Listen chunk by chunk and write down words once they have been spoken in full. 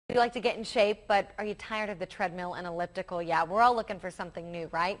You like to get in shape, but are you tired of the treadmill and elliptical? Yeah, we're all looking for something new,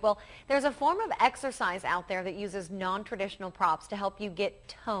 right? Well, there's a form of exercise out there that uses non-traditional props to help you get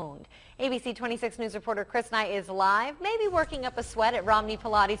toned. ABC 26 News reporter Chris Knight is live, maybe working up a sweat at Romney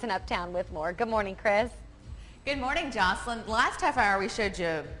Pilates in Uptown with more. Good morning, Chris. Good morning, Jocelyn. Last half hour we showed you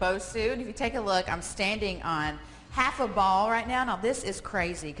a bow suit. If you take a look, I'm standing on half a ball right now. Now this is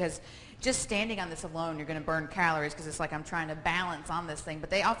crazy because just standing on this alone, you're going to burn calories because it's like I'm trying to balance on this thing. But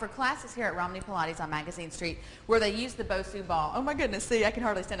they offer classes here at Romney Pilates on Magazine Street where they use the Bosu ball. Oh my goodness, see, I can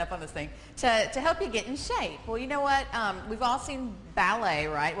hardly stand up on this thing. To help you get in shape. Well, you know what? We've all seen ballet,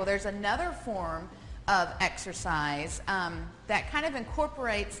 right? Well, there's another form of exercise that kind of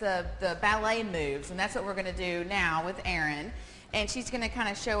incorporates the ballet moves, and that's what we're going to do now with Erin. And she's going to kind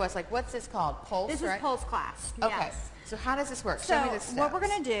of show us, like, what's this called? Pulse, This right? is pulse class. Okay. Yes. So how does this work? So Show me the steps. what we're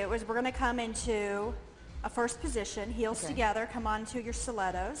going to do is we're going to come into a first position, heels together, come onto your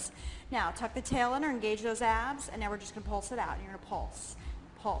stilettos. Now tuck the tail in or engage those abs, and now we're just going to pulse it out. And you're going to pulse,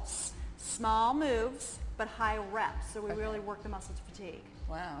 pulse. Small moves, but high reps, so we really work the muscle to fatigue.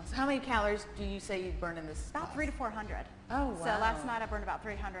 Wow. So how many calories do you say you burn in this About class? 300 to 400. Oh, wow. So last night I burned about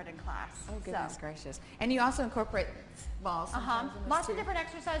 300 in class. Oh, goodness gracious. And you also incorporate balls sometimes in this Lots too. of different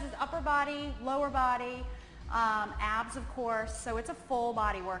exercises, upper body, lower body, abs of course, so it's a full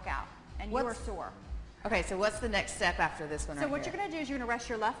body workout, and you are sore. Okay, so what's the next step after this one So what you're going to do is you're going to rest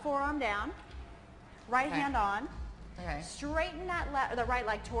your left forearm down, right hand on, straighten the right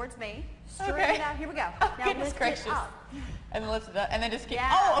leg towards me, straighten it out, here we go. Oh, now goodness lift gracious. it up. And lift it up, and then just keep, Yeah.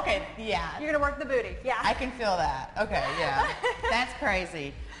 oh, okay, yeah. You're going to work the booty, yeah. I can feel that. Okay, yeah. That's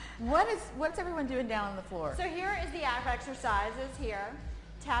crazy. What's everyone doing down on the floor? So here is the ab exercises here.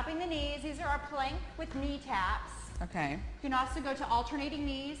 Tapping the knees, these are our plank with knee taps. Okay. You can also go to alternating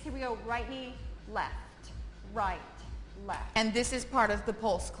knees. Here we go, right knee, left, right, left. And this is part of the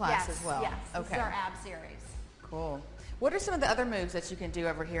pulse class as well? Yes, okay. This is our ab series. Cool. What are some of the other moves that you can do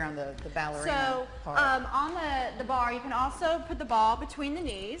over here on the ballerina part? On the bar, you can also put the ball between the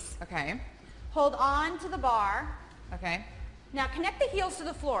knees. Okay. Hold on to the bar. Okay. Now connect the heels to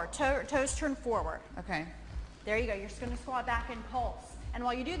the floor, toes turn forward. Okay. There you go, you're just going to squat back and pulse. And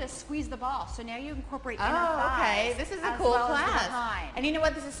while you do this, squeeze the ball. So now you incorporate inner thighs. Okay. This is a cool class. And you know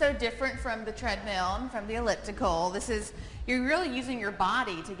what? This is so different from the treadmill and from the elliptical. You're really using your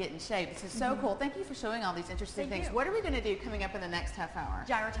body to get in shape. This is so cool. Thank you for showing all these interesting things. What are we going to do coming up in the next half hour?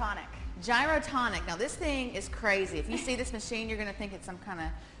 Gyrotonic. Gyrotonic. Now this thing is crazy. If you see this machine, you're going to think it's some kind of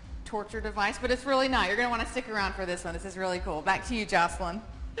torture device, but it's really not. You're going to want to stick around for this one. This is really cool. Back to you, Jocelyn.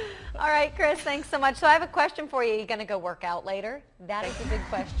 All right, Chris, thanks so much. So I have a question for you. Are you going to go work out later? That is a big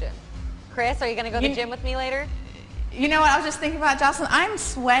question. Chris, are you going to go to the gym with me later? You know what I was just thinking about, Jocelyn? I'm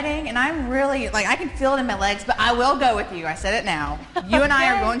sweating, and I'm really, like, I can feel it in my legs, but I will go with you. I said it now. You and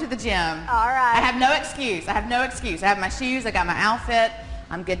I are going to the gym. All right. I have no excuse. I have no excuse. I have my shoes. I got my outfit.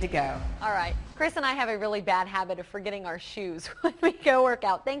 I'm good to go. All right. Chris and I have a really bad habit of forgetting our shoes when we go work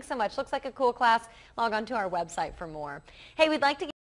out. Thanks so much. Looks like a cool class. Log on to our website for more. Hey, we'd like to